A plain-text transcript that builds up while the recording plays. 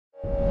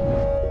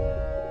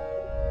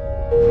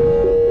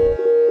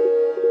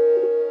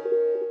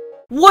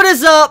What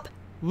is up,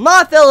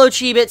 my fellow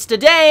Chibits?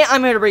 Today,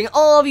 I'm here to bring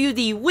all of you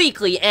the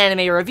weekly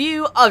anime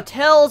review of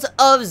Tales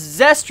of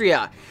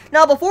Zestiria.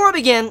 Now, before I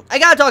begin, I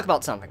gotta talk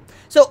about something.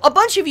 So, a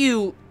bunch of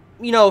you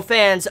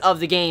fans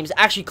of the games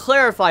actually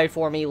clarified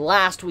for me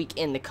last week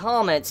in the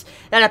comments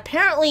that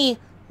apparently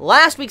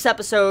last week's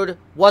episode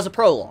was a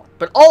prologue,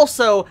 but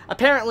also,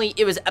 apparently,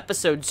 it was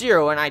episode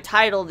 0, and I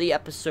titled the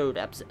episode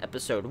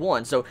episode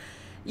 1, so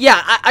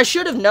yeah, I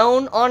should have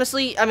known,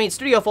 honestly. I mean,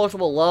 Studio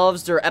Festival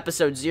loves their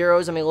episode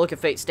 0s. I mean, look at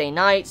Fate Stay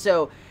Night,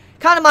 so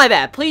kind of my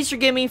bad. Please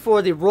forgive me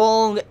for the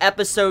wrong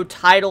episode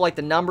title, like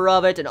the number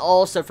of it, and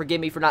also forgive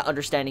me for not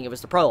understanding it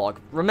was the prologue.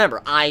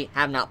 Remember, I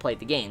have not played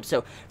the game,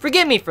 so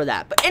forgive me for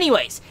that. But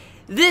anyways,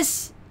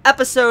 this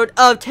episode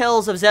of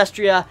Tales of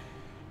Zestiria,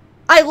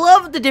 I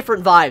love the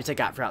different vibes I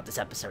got throughout this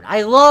episode.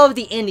 I love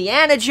the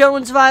Indiana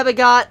Jones vibe I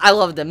got, I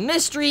love the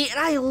mystery, and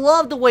I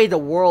love the way the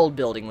world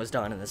building was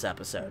done in this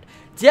episode.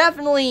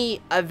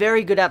 Definitely a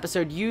very good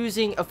episode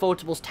using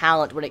Ufotable's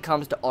talent when it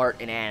comes to art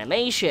and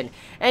animation.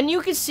 And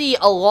you can see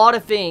a lot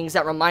of things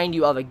that remind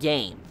you of a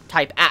game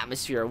type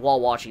atmosphere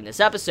while watching this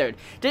episode.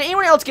 Did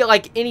anyone else get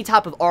like any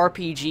type of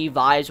RPG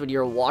vibes when you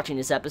were watching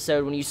this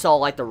episode, when you saw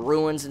like the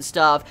ruins and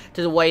stuff,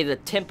 to the way the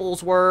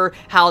temples were,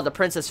 how the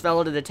princess fell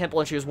into the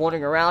temple and she was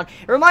wandering around?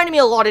 It reminded me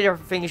of a lot of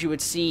different things you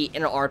would see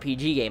in an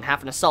RPG game,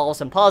 having to solve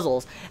some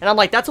puzzles. And I'm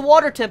like, that's a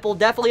water temple,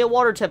 definitely a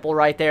water temple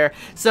right there.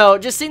 So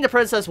just seeing the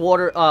princess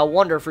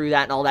wander through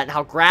that and all that, and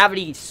how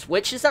gravity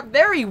switches up,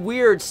 very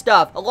weird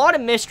stuff, a lot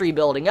of mystery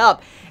building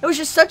up. It was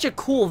just such a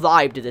cool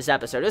vibe to this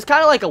episode. It was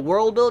kind of like a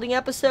world building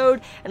episode,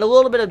 and a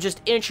little bit of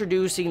just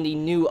introducing the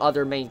new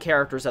other main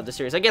characters of the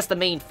series. I guess the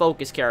main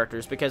focus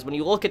characters, because when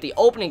you look at the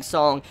opening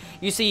song,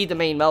 you see the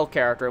main male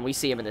character, and we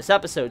see him in this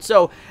episode.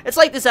 So, it's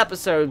like this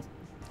episode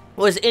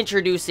was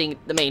introducing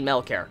the main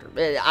male character.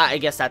 I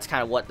guess that's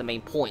kind of what the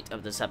main point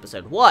of this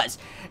episode was.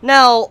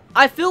 Now,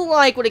 I feel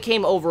like when it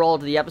came overall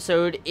to the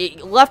episode,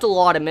 it left a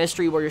lot of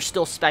mystery where you're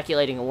still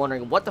speculating and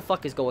wondering what the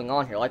fuck is going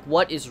on here. Like,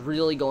 what is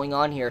really going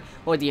on here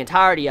with the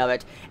entirety of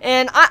it.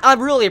 And I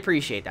really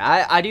appreciate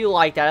that. I do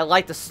like that. I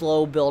like the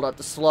slow build-up,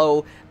 the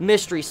slow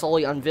mystery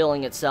slowly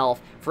unveiling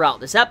itself throughout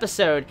this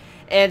episode.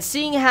 And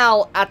seeing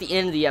how, at the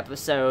end of the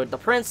episode, the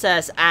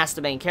princess asked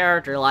the main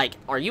character, like,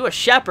 are you a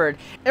shepherd?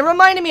 It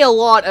reminded me a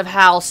lot of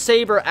how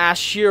Saber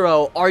asked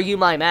Shiro, are you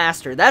my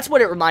master? That's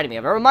what it reminded me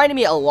of. It reminded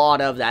me a lot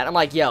of that. I'm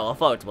like, yo,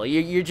 Ufotable,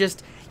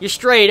 you're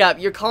straight up,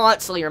 you're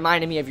constantly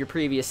reminding me of your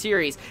previous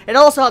series. And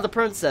also how the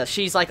princess,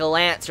 she's like a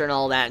lancer and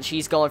all that, and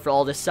she's going through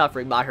all this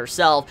suffering by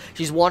herself.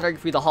 She's wandering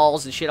through the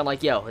halls and shit. I'm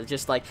like, yo, it's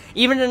just like,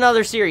 even in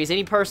another series,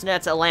 any person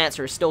that's a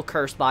lancer is still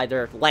cursed by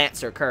their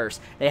lancer curse.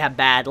 They have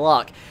bad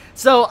luck.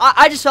 So,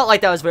 I just felt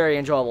like that was very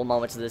enjoyable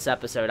moments of this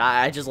episode.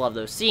 I just love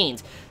those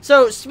scenes.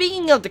 So,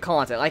 speaking of the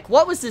content, like,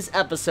 what was this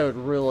episode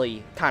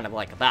really kind of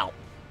like about?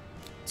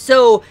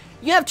 So,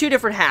 you have two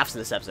different halves of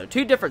this episode,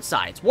 two different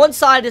sides. One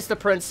side is the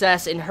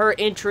princess and her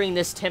entering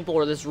this temple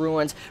or this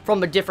ruins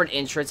from a different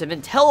entrance and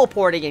then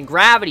teleporting and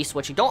gravity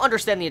switching. Don't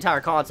understand the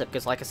entire concept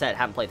because, like I said, I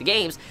haven't played the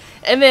games.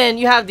 And then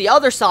you have the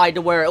other side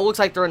to where it looks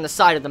like they're in the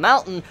side of the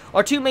mountain.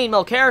 Our two main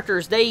male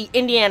characters, they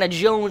Indiana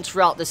Jones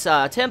throughout this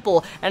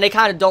temple, and they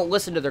kind of don't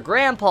listen to their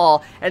grandpa,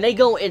 and they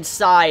go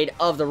inside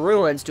of the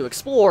ruins to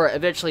explore.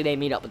 Eventually, they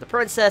meet up with the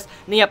princess,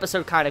 and the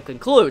episode kind of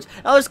concludes.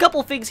 Now, there's a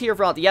couple things here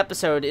throughout the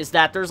episode is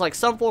that there's like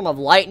some form of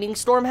lightning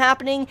storm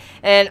happening,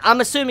 and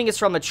I'm assuming it's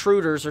from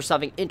intruders or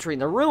something entering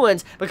the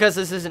ruins, because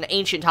this is an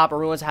ancient type of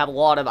ruins that have a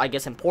lot of, I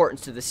guess,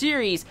 importance to the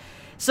series.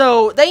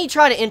 So, they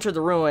try to enter the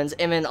ruins,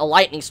 and then a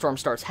lightning storm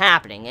starts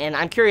happening, and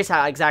I'm curious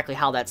exactly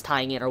how that's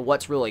tying in, or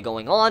what's really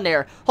going on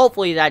there.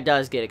 Hopefully, that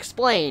does get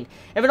explained.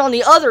 And then on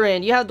the other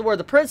end, you have where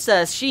the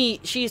princess,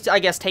 she's, I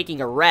guess,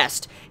 taking a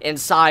rest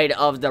inside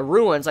of the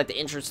ruins, like the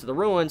entrance to the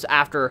ruins,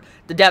 after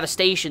the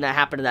devastation that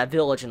happened to that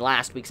village in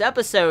last week's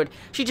episode.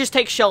 She just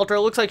takes shelter,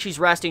 looks like she's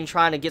resting,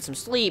 trying to get some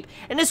sleep,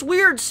 and this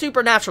weird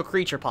supernatural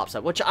creature pops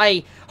up, which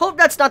I hope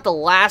that's not the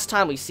last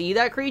time we see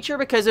that creature,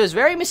 because it was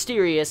very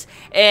mysterious,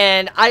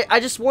 and I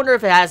just wonder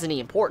if it has any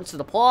importance to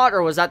the plot,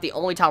 or was that the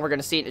only time we're going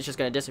to see it and it's just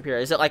going to disappear?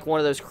 Is it like one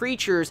of those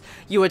creatures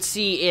you would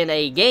see in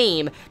a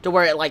game to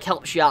where it like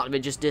helps you out and it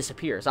just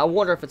disappears? I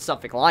wonder if it's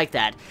something like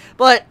that.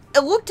 But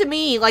it looked to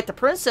me like the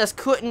princess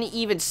couldn't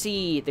even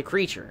see the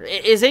creature.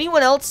 Did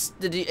anyone else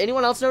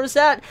notice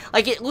that?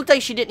 Like, it looked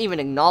like she didn't even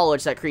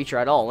acknowledge that creature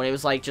at all when it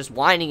was like just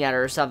whining at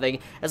her or something.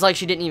 It's like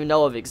she didn't even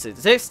know of its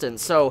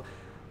existence. So,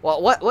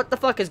 well, what the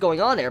fuck is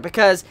going on there?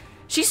 Because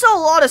she saw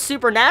a lot of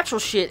supernatural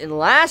shit in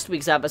last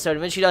week's episode,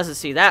 and then she doesn't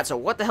see that, so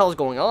what the hell is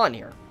going on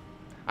here?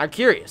 I'm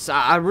curious.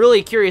 I'm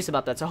really curious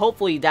about that, so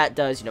hopefully that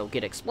does,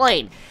 get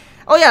explained.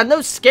 Oh yeah, and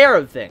those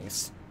scarab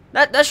things.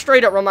 That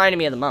straight up reminded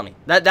me of the Mummy.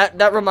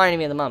 That reminded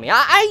me of the Mummy.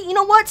 You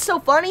know what's so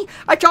funny?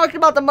 I talked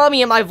about the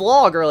Mummy in my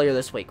vlog earlier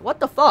this week.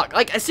 What the fuck?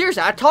 Like,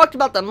 seriously, I talked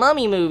about the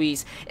Mummy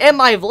movies in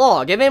my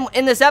vlog. And then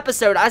in this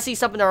episode, I see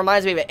something that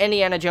reminds me of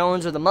Indiana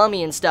Jones or the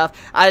Mummy and stuff.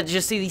 I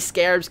just see these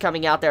scarabs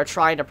coming out there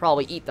trying to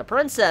probably eat the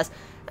princess.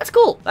 That's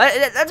cool.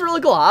 That's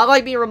really cool. I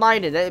like being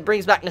reminded. It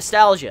brings back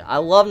nostalgia. I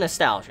love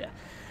nostalgia.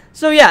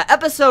 So yeah,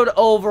 episode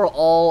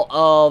overall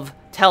of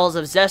Tales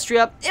of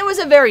Zestria. It was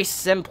a very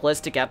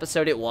simplistic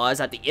episode, it was,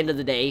 at the end of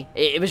the day.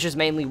 It was just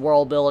mainly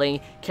world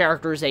building,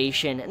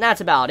 characterization, and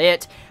that's about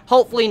it.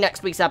 Hopefully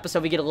next week's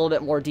episode we get a little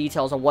bit more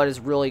details on what is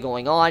really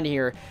going on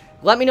here.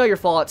 Let me know your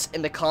thoughts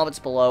in the comments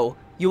below.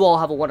 You all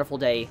have a wonderful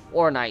day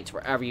or night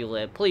wherever you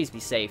live. Please be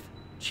safe.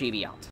 Chibi out.